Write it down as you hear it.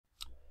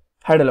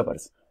Hi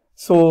developers.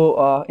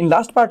 So in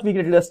last part we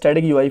created a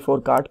static UI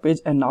for cart page,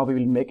 and now we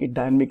will make it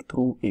dynamic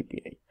through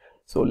API.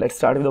 So let's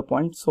start with the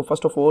point. So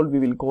first of all we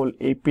will call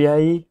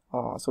API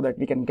so that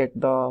we can get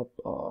the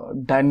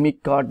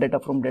dynamic cart data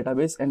from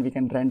database, and we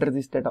can render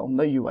this data on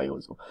the UI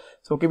also.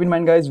 So keep in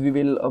mind guys, we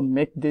will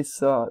make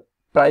this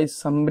price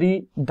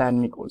summary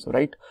dynamic also,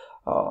 right?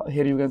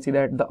 Here you can see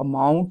that the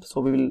amount,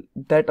 so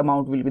that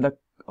amount will be the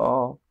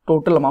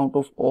total amount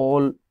of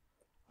all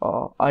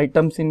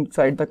items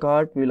inside the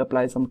cart. We will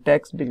apply some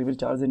tax, delivery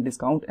charge and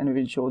discount, and we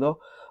will show the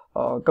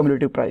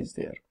cumulative price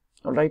there.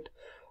 All right,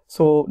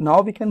 so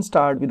now we can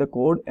start with the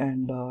code,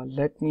 and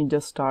let me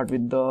just start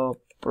with the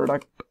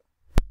product.ts.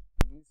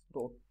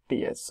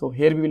 so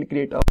here we will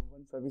create a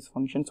one service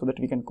function so that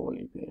we can call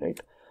API, right?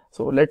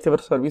 So let's say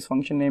our service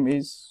function name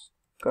is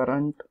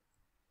current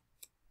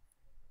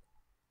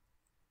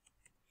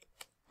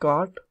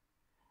cart,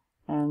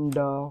 and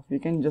we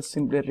can just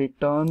simply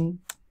return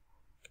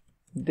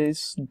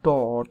this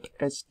dot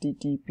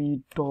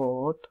http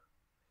dot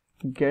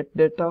get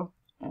data.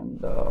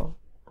 And to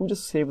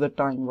just save the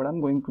time, what I'm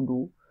going to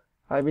do,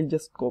 I will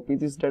just copy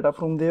this data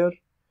from there,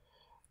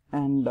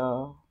 and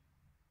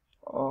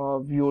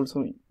we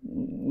also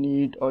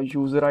need a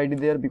user ID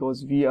there,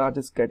 because we are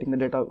just getting the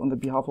data on the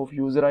behalf of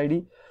user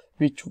ID,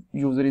 which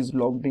user is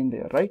logged in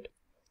there, right?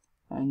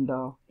 And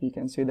we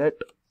can say that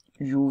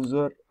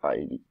user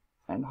ID.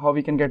 And how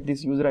we can get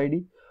this user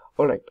ID?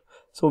 All right,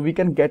 so we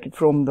can get it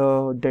from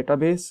the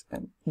database,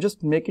 and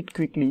just make it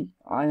quickly.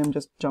 I am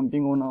just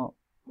jumping on a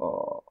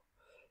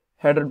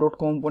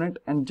header.component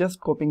and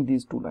just copying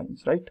these two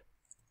lines, right,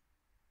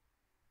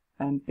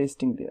 and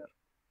pasting there.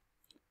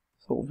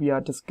 So we are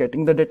just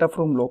getting the data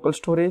from local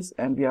storage,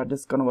 and we are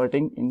just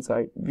converting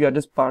inside, we are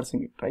just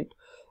parsing it, right?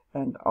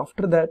 And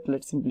after that,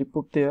 let's simply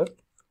put there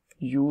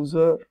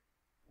user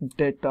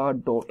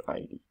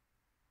data.id,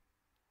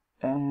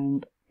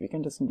 and we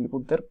can just simply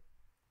put there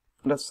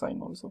plus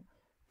sign also.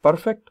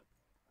 Perfect.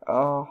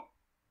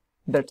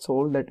 That's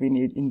all that we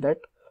need in that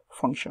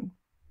function.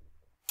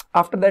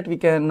 After that, we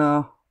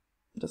can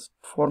just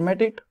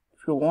format it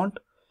if you want.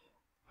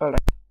 All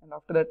right, and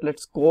after that,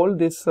 let's call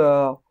this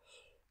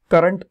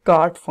current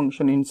cart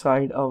function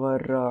inside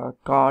our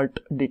cart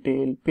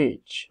detail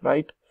page,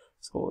 right?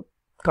 So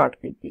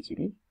cart page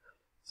basically.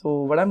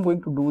 So what I'm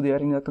going to do there,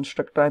 in the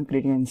constructor, I'm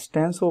creating an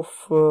instance of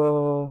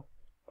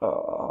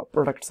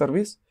product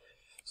service.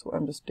 So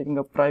I'm just taking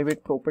a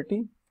private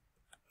property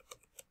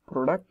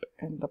product,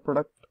 and the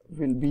product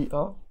will be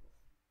a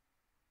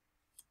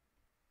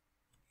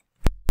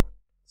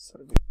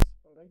service.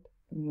 All right,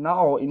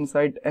 now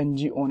inside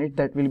ng on it,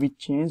 that will be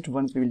changed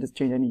once we will just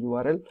change any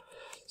URL.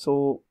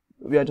 So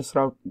we are just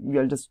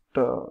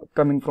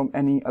coming from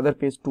any other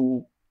page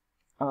to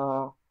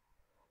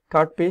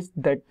cart page.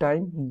 That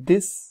time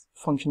this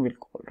function will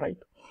call, right?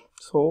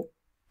 So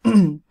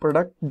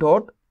product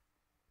dot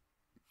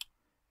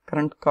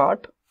current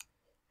cart,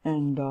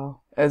 and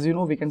as you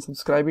know, we can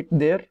subscribe it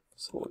there.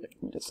 So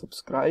let me just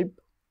subscribe,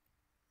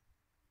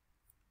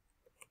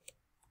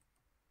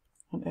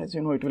 and as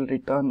you know, it will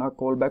return a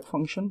callback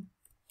function.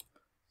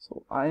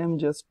 So I am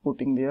just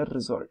putting their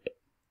result,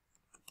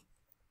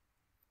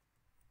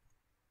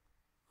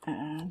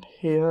 and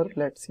here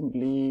let's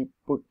simply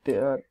put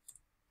there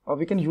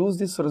we can use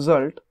this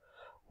result,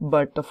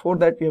 but for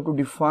that we have to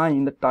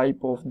define the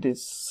type of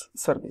this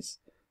service.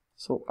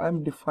 So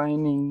I'm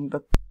defining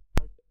the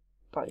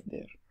type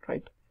there,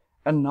 right?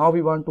 And now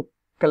we want to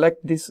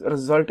collect this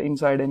result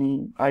inside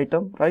any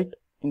item, right?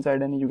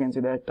 Inside any, you can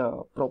see that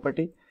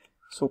property.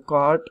 So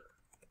cart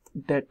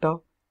data,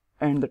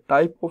 and the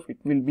type of it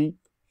will be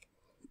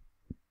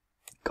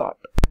cart,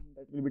 and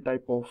that will be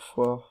type of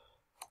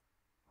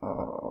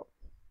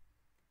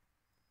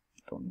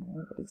don't know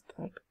what is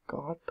that,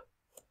 cart.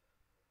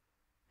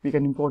 We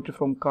can import it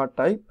from cart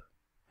type,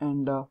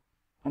 and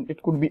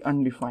it could be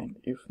undefined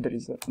if there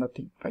is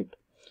nothing, right?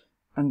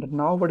 And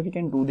now what we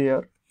can do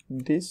there,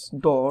 this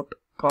dot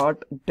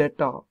cart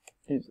data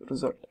is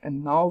result,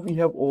 and now we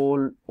have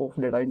all of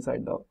data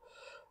inside the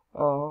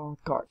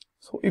cart.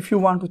 So if you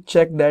want to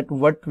check that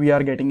what we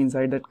are getting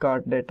inside that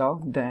cart data,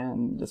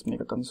 then just make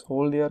a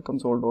console there,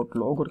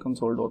 console.log or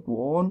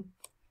console.on,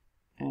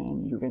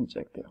 and you can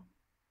check there.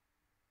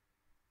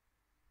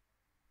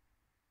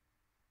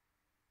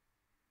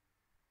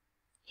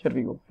 Here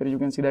we go. Here you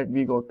can see that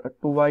we got a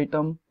 2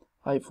 item,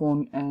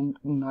 iPhone and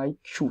Nike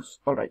shoes.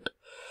 All right,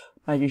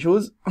 Nike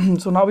shoes.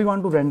 So now we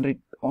want to render it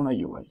on a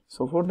UI.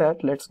 So for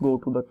that, let's go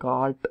to the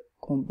cart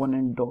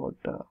component dot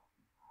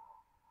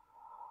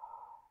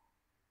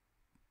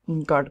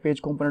cart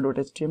page component dot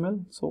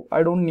html. So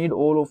I don't need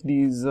all of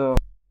these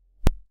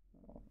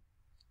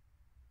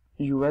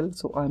UL,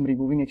 so I'm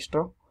removing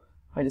extra.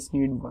 I just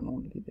need one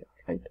only there,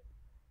 right?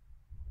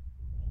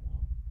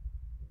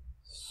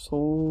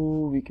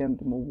 So we can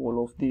remove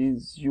all of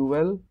these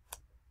UL,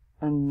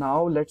 and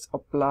now let's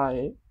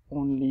apply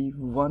only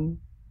one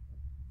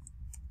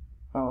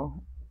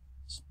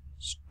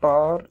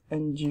star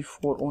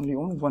ng4 only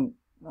on one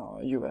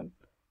UL.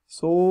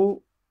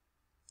 So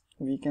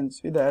we can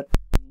see that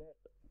let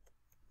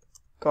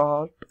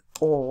cart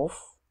of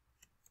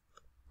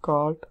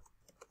cart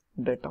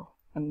data.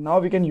 And now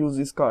we can use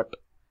this cart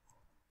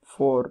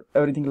for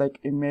everything like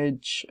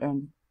image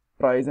and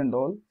price and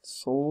all.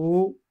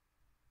 So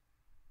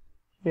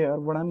here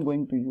what I'm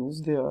going to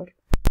use there,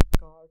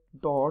 cart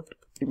dot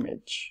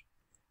image,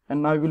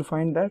 and now you will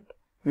find that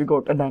we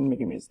got a dynamic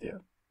image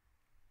there.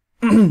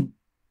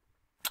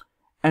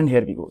 And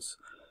here we goes.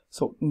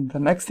 So the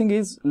next thing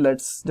is,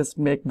 let's just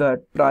make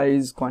the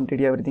price,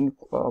 quantity, everything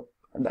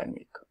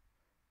dynamic.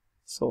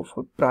 So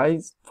for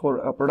price, for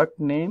a product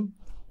name,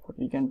 what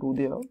we can do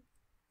there,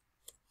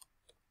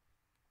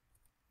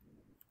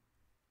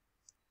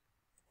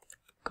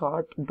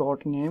 cart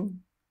dot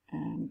name,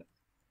 and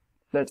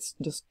let's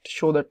just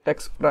show the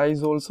text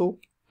price also,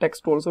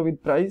 text also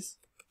with price,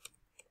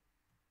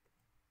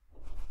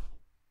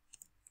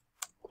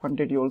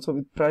 quantity also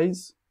with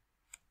price.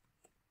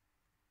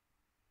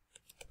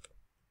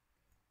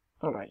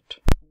 All right,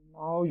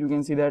 now you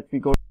can see that we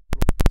got.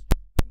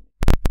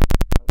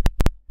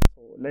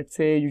 So let's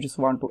say you just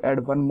want to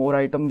add one more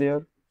item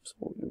there,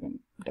 so you can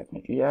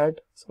definitely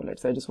add. So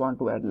let's say I just want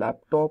to add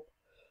laptop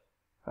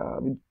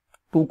with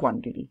 2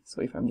 quantity.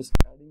 So if I'm just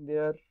adding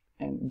there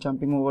and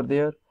jumping over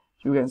there,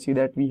 you can see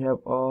that we have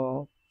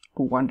 2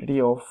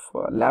 quantity of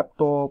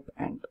laptop,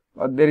 and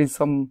there is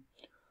some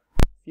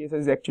CSS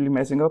is actually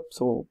messing up.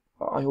 So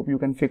I hope you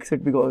can fix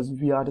it, because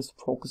we are just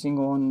focusing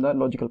on the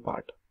logical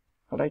part.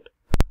 All right.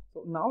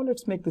 So now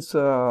let's make this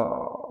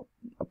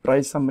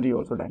price summary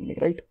also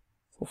dynamic, right?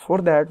 So for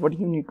that, what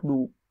you need to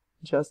do,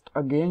 just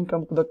again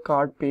come to the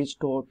cart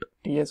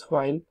page.ts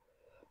file,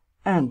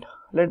 and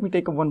let me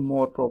take one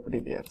more property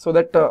there, so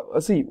that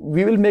see,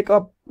 we will make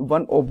up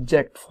one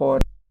object for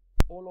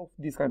all of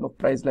these kind of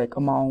price, like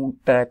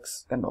amount,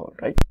 tax and all,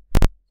 right?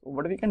 So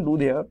what we can do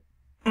there,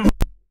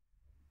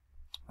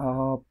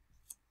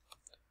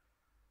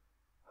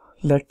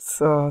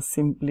 let's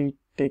simply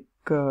take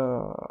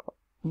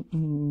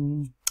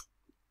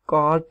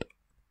cart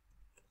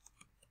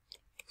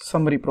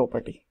summary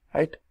property,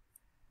 right?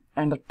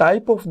 And the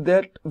type of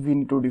that we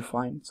need to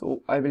define.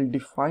 So I will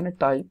define a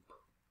type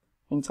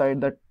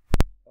inside that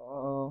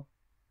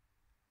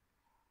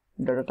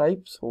data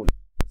type. So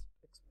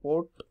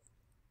export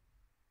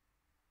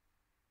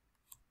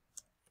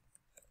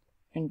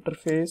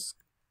interface,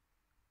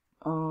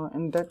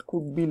 and that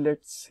could be,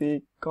 let's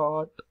say,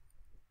 cart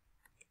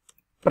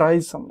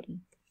price summary,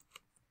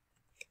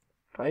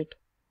 right?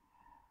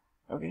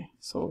 Okay,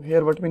 so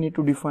here what we need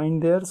to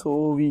define there,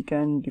 so we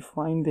can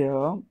define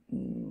there,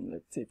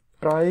 let's say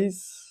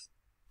price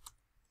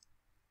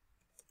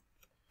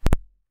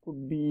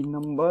could be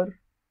number,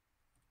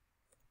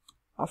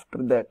 after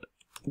that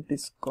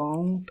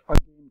discount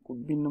again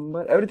could be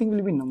number, everything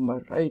will be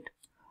number, right?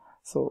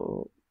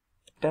 So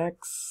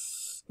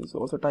tax is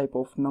also type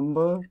of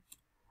number,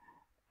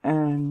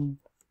 and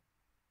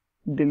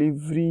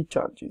delivery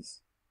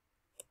charges,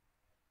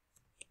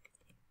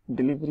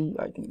 delivery,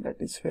 I think that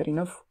is fair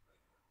enough.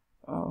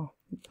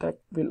 That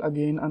will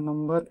again a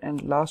number,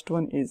 and last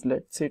one is,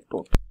 let's say,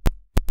 total,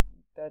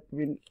 that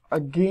will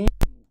again,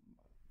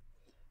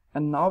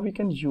 and now we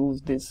can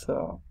use this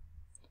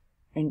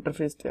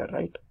interface there,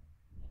 right?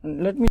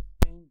 And let me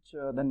change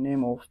the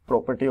name of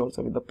property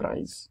also with the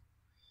price.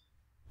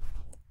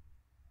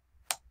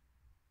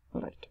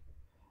 All right,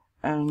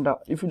 and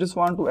if you just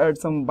want to add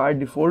some by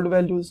default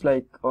values,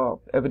 like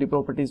every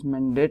property is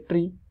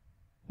mandatory,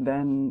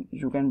 then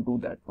you can do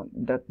that one,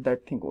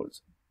 that thing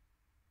also.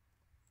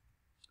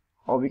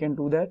 How we can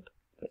do that?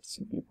 Let's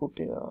simply put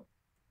a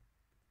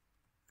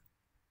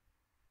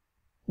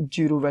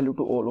 0 value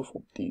to all of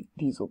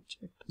these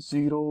objects.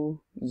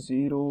 0,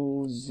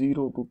 0,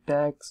 0 to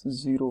tax,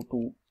 0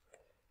 to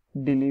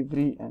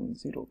delivery, and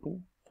 0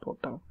 to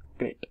total.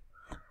 Great.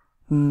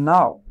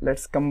 Now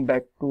let's come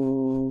back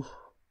to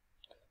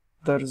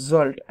the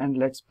result, and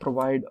let's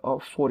provide a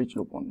for each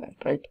loop on that,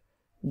 right?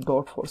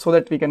 Dot for, so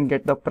that we can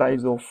get the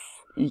price of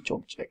each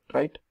object,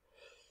 right?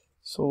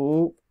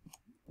 So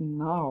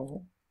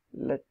now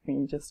let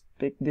me just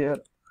take their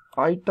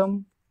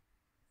item.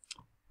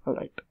 All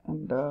right,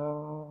 and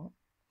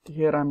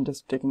here I'm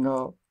just taking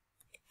a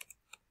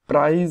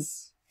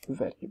price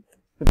variable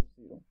with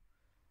 0.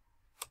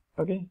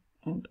 Okay,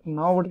 and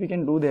now what we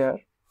can do there,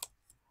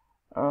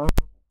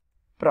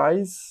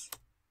 price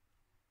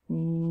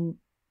will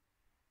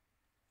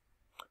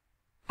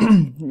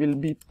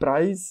be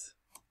price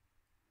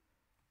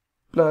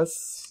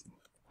plus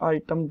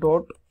item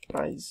dot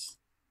price.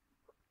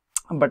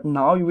 But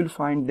now you will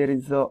find there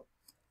is a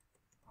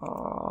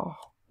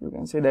you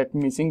can say that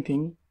missing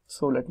thing.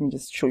 So let me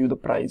just show you the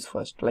price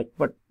first, like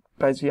what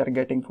price we are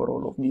getting for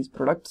all of these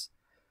products.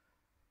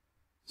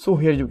 So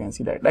here you can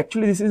see that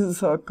actually this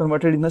is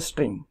converted in a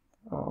string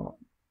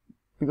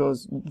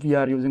because we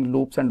are using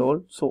loops and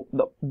all. So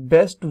the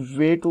best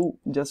way to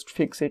just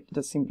fix it,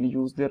 just simply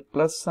use their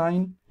plus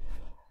sign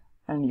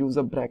and use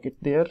a bracket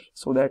there,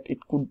 so that it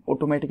could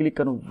automatically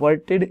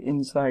converted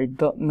inside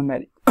the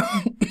numeric.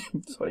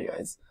 Sorry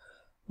guys,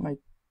 my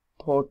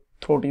throat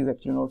is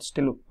actually not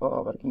still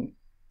working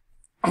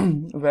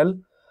well.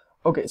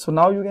 Okay, so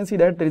now you can see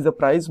that there is a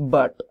price,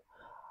 but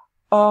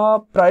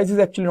Price is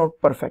actually not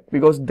perfect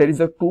because there is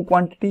a 2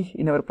 quantity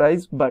in our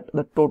price, but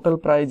the total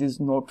price is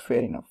not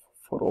fair enough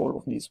for all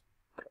of these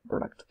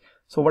products.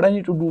 So what I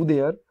need to do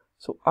there,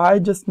 so I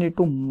just need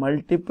to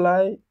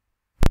multiply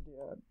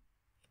there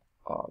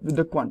with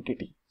the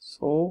quantity.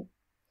 So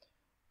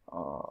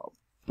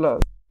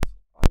plus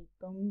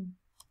item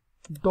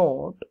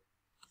dot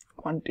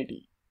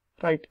quantity,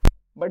 right?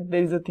 But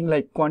there is a thing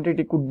like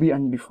quantity could be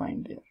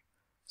undefined there.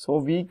 So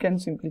we can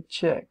simply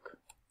check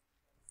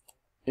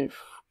if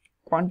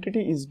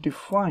quantity is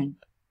defined,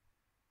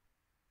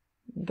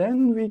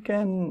 then we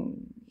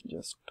can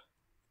just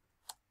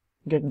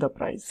get the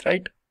price,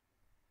 right?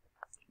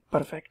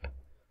 Perfect.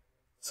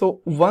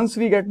 So once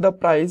we get the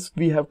price,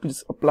 we have to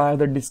just apply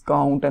the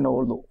discount and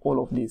all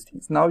of these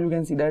things. Now you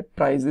can see that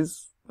price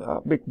is a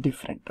bit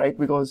different, right?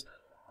 Because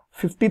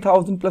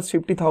 50,000 plus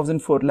 50,000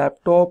 for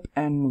laptop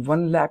and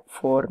 1 lakh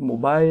for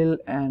mobile,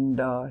 and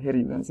here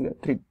you can see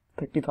that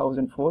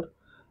 30,000 for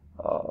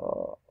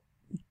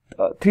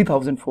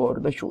 3,000 for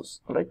the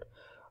shoes. All right.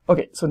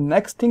 Okay. So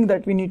next thing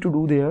that we need to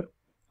do there,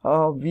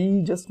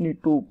 we just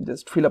need to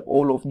just fill up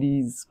all of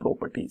these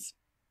properties.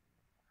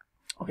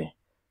 Okay.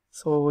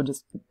 So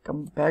just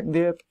come back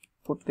there,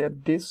 put there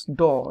this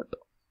dot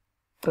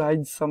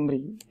price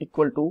summary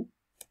equal to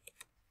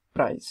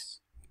price.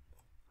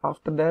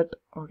 After that,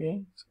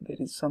 okay, so there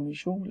is some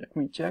issue. Let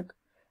me check.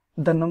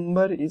 The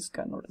number is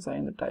cannot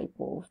assign the type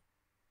of.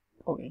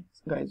 Okay,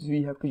 so guys,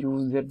 we have to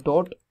use their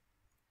dot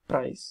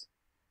price.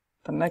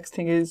 The next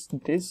thing is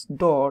this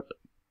dot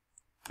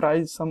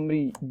price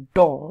summary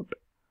dot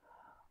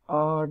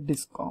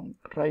discount,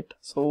 right?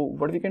 So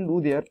what we can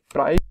do there,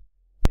 price,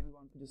 if we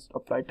want to just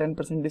apply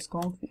 10%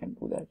 discount, we can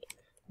do that.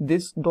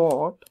 This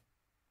dot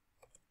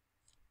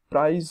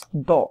price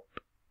dot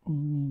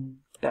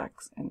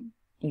tax, and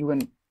you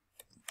can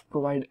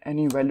provide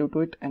any value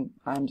to it, and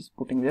I am just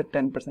putting there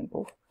 10%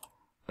 of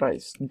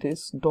price.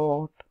 This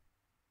dot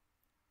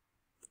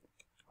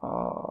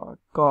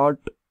cart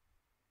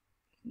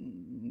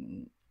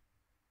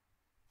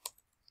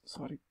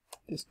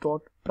this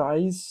dot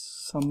price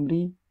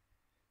summary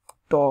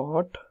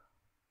dot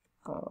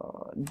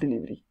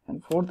delivery,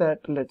 and for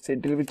that let's say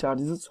delivery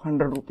charges is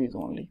 100 rupees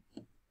only.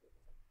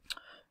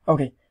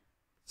 Okay,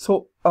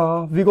 so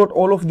we got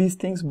all of these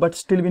things, but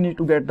still we need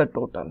to get the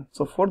total.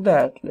 So for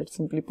that, let's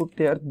simply put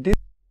there this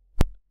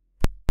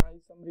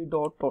price summary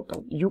dot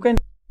total. You can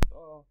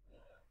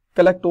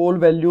collect all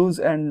values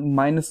and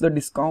minus the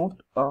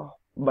discount,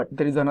 but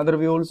there is another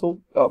way also.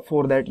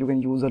 For that you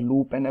can use a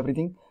loop and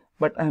everything,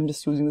 but I am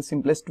just using the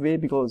simplest way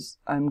because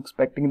I am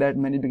expecting that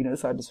many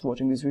beginners are just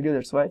watching this video,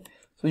 that's why.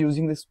 So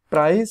using this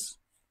price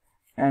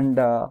and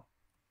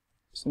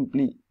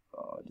simply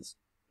just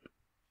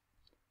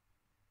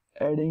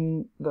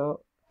adding the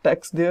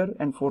text there,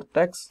 and for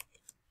text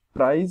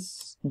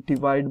price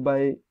divide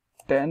by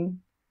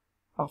 10.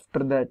 After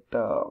that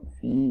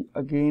we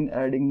again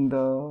adding the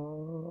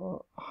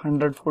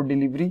 100 for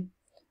delivery,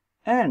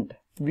 and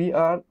we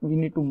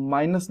need to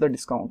minus the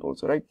discount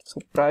also, right? So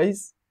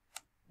price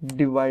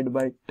divide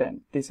by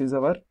 10, this is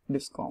our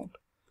discount.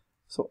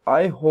 So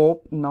I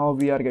hope now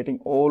we are getting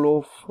all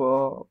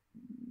of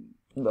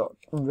the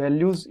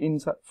values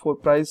inside for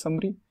price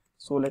summary.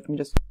 So let me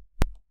just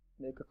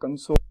make a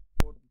console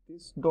for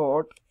this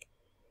dot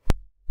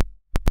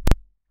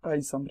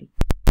price summary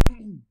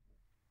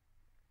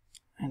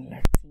and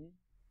let's see,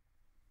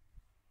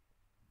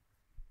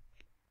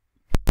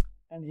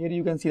 and here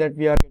you can see that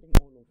we are getting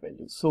all of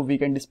values, so we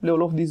can display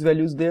all of these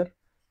values there.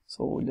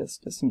 So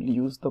just simply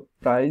use the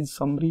price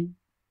summary,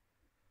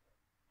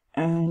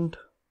 and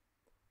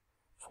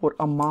for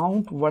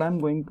amount what I'm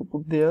going to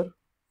put there,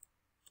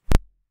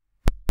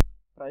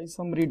 price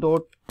summary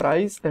dot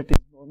price, that is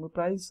normal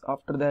price.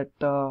 After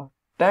that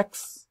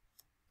tax,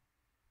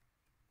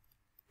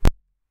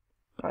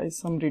 price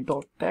summary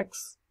dot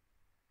tax,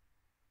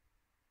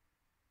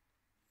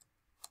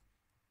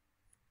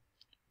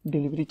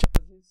 delivery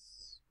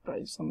charges,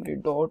 price summary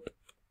dot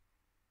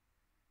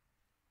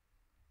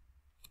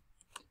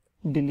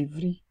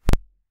delivery,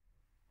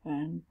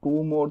 and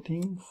two more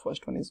things.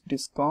 First one is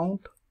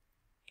discount,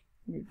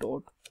 we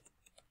dot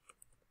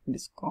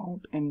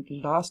discount, and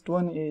last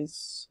one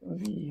is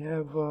we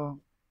have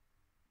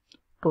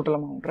total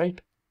amount,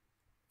 right?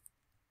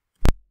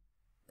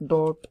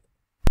 Dot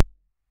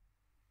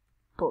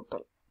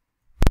total.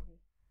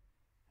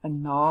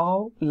 And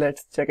now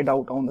let's check it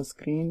out on the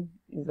screen.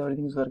 Is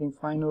everything is working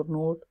fine or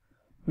not?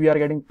 We are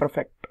getting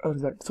perfect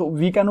result. So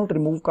we cannot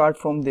remove cart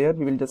from there.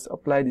 We will just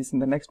apply this in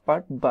the next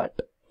part. But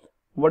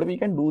what we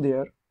can do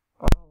there,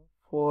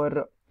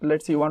 for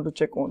let's say you want to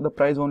check on the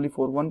price only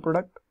for one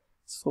product,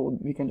 so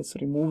we can just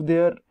remove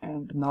there,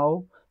 and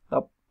now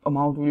the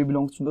amount will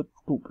belongs to the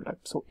two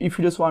products. So if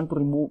you just want to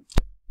remove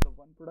the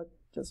one product,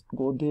 just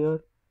go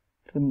there,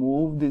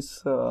 remove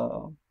this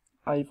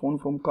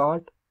iPhone from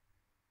cart.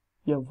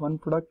 You have one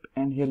product,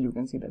 and here you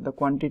can see that the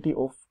quantity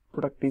of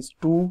product is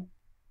 2,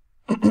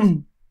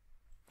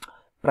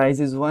 price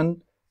is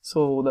 1,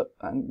 so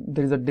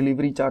there is a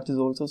delivery charges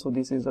also, so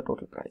this is the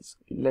total price.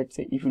 Let's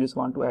say if you just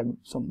want to add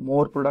some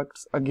more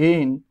products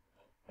again,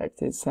 let's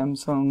say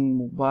Samsung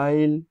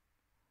mobile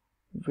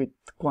with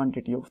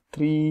quantity of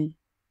 3.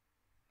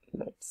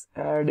 Let's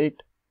add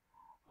it.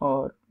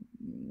 Or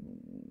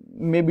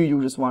maybe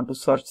you just want to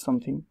search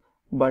something,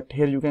 but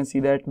here you can see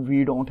that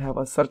we don't have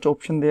a search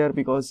option there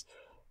because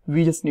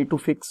we just need to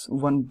fix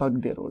one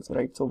bug there also,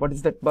 right? So what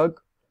is that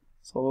bug?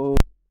 So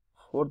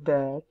for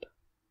that,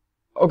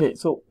 okay,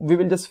 so we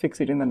will just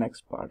fix it in the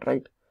next part,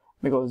 right?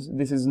 Because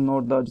this is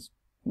not the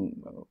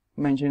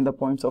mentioning the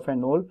points of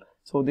and all.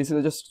 So this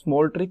is just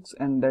small tricks,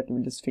 and that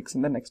we'll just fix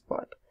in the next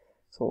part.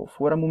 So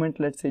for a moment,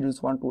 let's say you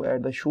just want to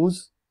add the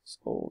shoes.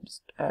 So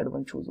just add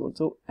one shoes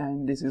also,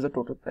 and this is the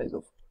total price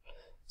of.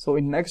 So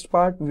in next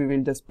part, we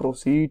will just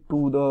proceed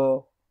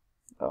to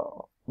the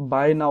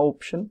buy now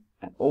option.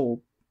 And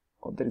oh,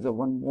 there is a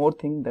one more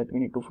thing that we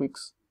need to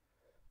fix.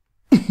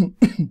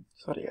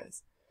 Sorry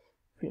guys,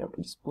 we have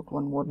to just put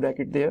one more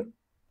bracket there.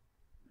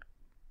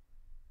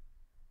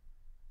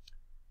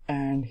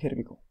 And here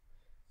we go.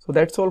 So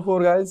that's all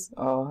for guys,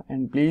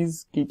 and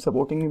please keep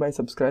supporting me by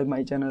subscribe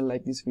my channel,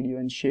 like this video,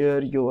 and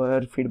share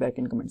your feedback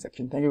in comment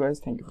section. Thank you guys.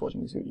 Thank you for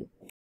watching this video.